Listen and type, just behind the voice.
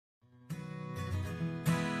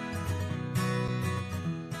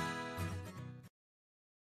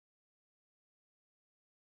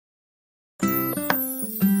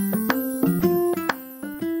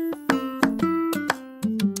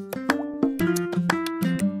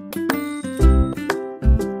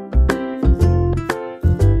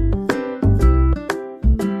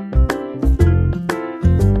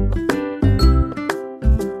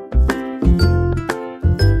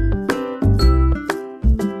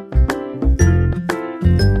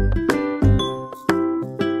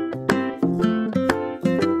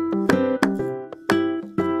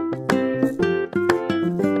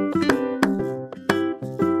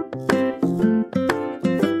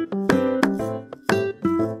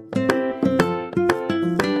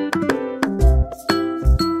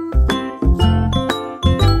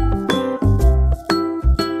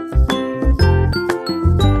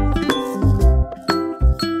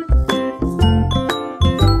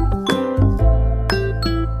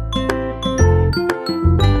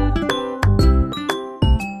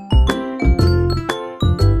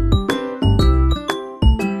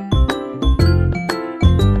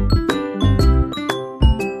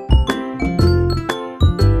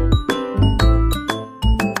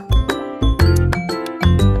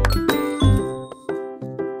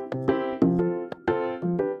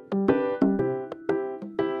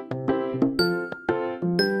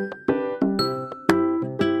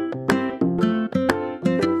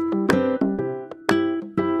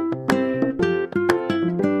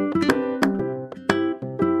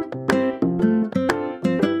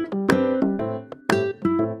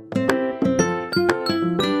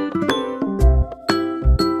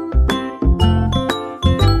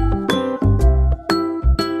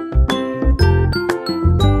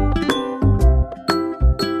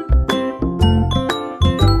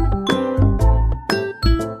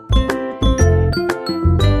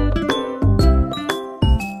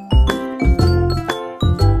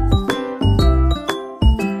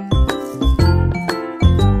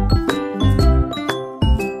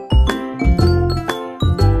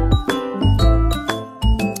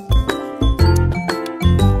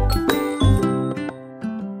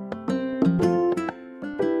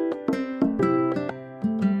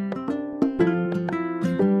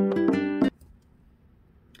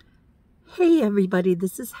everybody,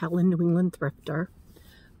 this is Helen, New England Thrifter.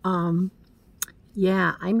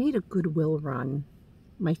 Yeah, I made a Goodwill run,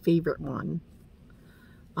 my favorite one.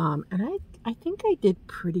 And I think I did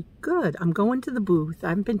pretty good. I'm going to the booth. I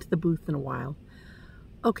haven't been to the booth in a while.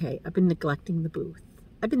 Okay, I've been neglecting the booth.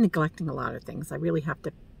 I've been neglecting a lot of things. I really have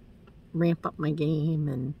to ramp up my game,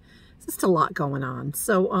 and it's just a lot going on.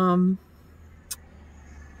 So,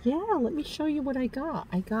 yeah, let me show you what I got.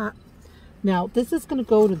 Now, this is going to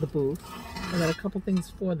go to the booth. I got a couple things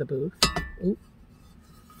for the booth. Ooh.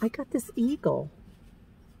 I got this eagle.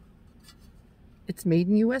 It's made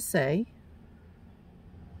in USA.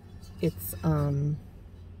 It's,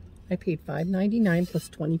 I paid $5.99 plus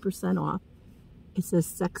 20% off. It says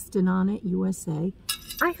Sexton on it, USA.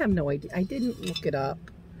 I have no idea. I didn't look it up.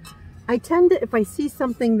 I tend to, if I see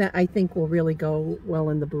something that I think will really go well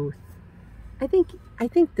in the booth, I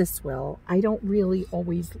think this will. I don't really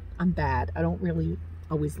always, I'm bad. I don't really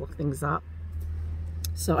always look things up.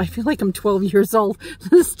 So I feel like I'm 12 years old.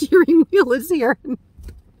 The steering wheel is here.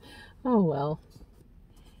 Oh, well.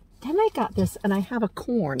 Then I got this, and I have a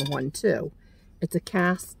corn one too. It's a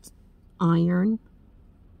cast iron.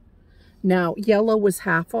 Now, yellow was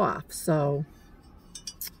half off, so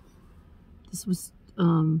this was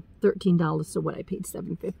 $13. So what, I paid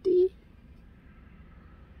 $7.50?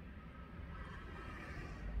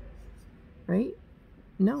 Right?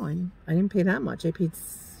 No, I didn't pay that much. I paid,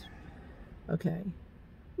 okay.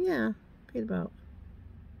 Yeah, paid about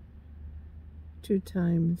 2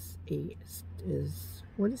 times 8 is,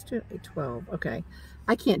 what is 12? Okay.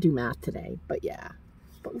 I can't do math today, but yeah.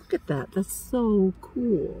 But look at that. That's so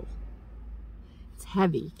cool. It's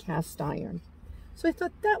heavy, cast iron. So I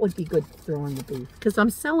thought that would be good to throw in the booth because I'm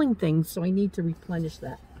selling things, so I need to replenish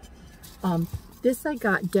that. This I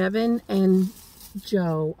got. Devin and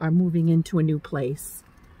Joe are moving into a new place.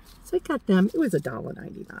 So I got them. It was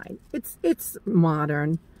 $1.99. It's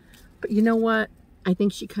modern. But you know what? I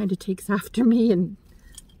think she kind of takes after me, and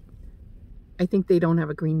I think they don't have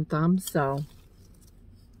a green thumb, so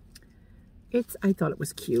I thought it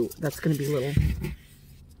was cute. That's going to be little.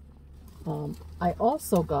 I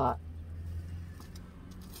also got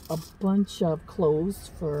a bunch of clothes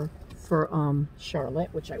for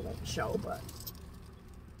Charlotte, which I won't show, but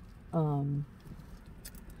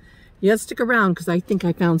yeah, stick around because I think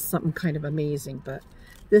I found something kind of amazing. But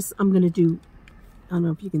this I'm going to do, I don't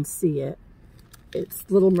know if you can see it. It's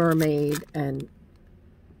Little Mermaid and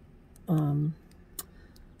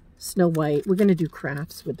Snow White. We're going to do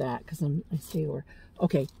crafts with that because I say we're...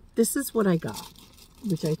 Okay, this is what I got,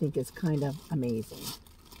 which I think is kind of amazing.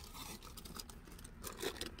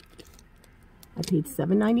 I paid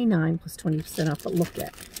 $7.99 plus 20% off, but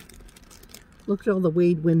look at all the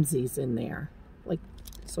Wade Whimsies in there. Like,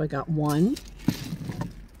 so I got 1,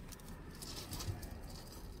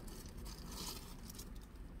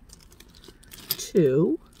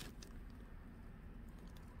 2,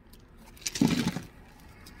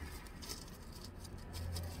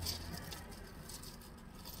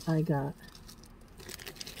 I got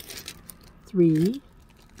 3,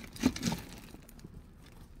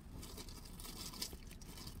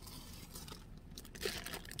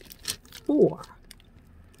 4.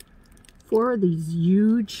 4 of these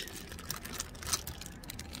huge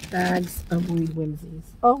bags of Wade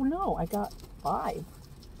Whimsies. Oh no, I got 5.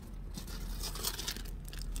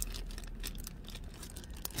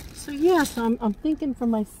 So yeah, so I'm thinking for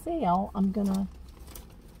my sale, I'm gonna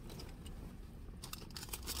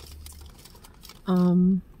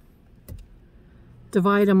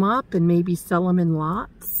divide them up and maybe sell them in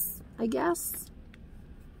lots, I guess.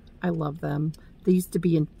 I love them. They used to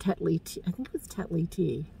be in Tetley tea. I think it was Tetley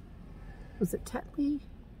tea. Was it Tetley?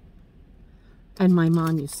 And my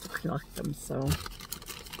mom used to collect them, so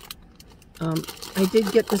I did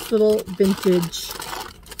get this little vintage.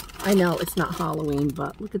 I know it's not Halloween,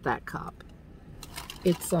 but look at that cup.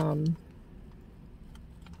 It's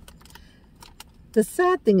the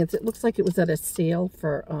sad thing is it looks like it was at a sale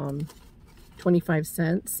for 25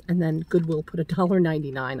 cents, and then Goodwill put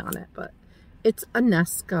 $1.99 on it, but it's a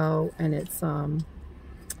Nesco, and it's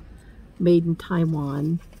made in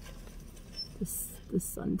Taiwan. The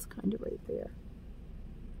sun's kind of right there,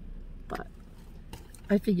 but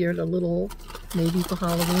I figured a little, maybe for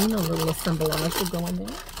Halloween, a little assemblage will go in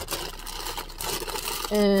there.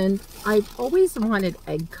 And I've always wanted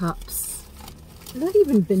egg cups, not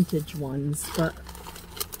even vintage ones, but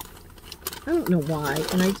I don't know why.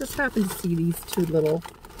 And I just happened to see these 2 little,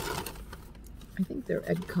 I think they're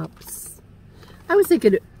egg cups. I was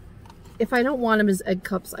thinking if I don't want them as egg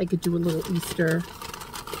cups, I could do a little Easter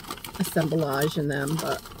assemblage in them,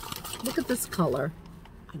 but look at this color.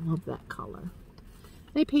 I love that color.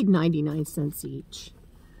 I paid 99 cents each.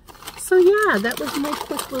 So yeah, that was my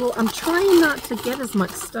quick little, I'm trying not to get as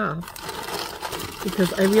much stuff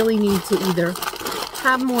because I really need to either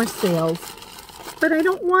have more sales, but I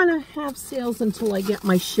don't want to have sales until I get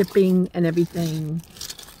my shipping and everything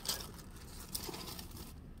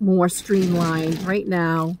more streamlined. Right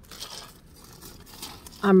now,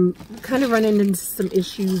 I'm kind of running into some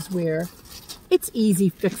issues where it's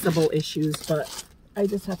easy fixable issues, but I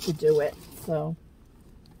just have to do it. So,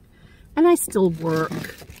 and I still work,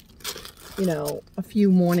 you know, a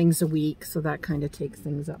few mornings a week, so that kind of takes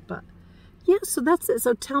things up. But yeah, so that's it.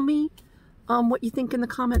 So tell me what you think in the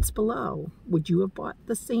comments below. Would you have bought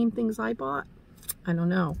the same things I bought? I don't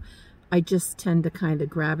know. I just tend to kind of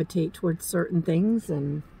gravitate towards certain things,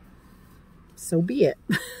 and so be it.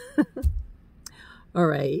 All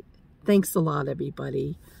right. Thanks a lot,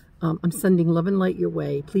 everybody. I'm sending love and light your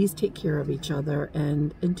way. Please take care of each other,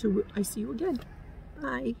 and until I see you again.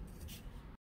 Bye.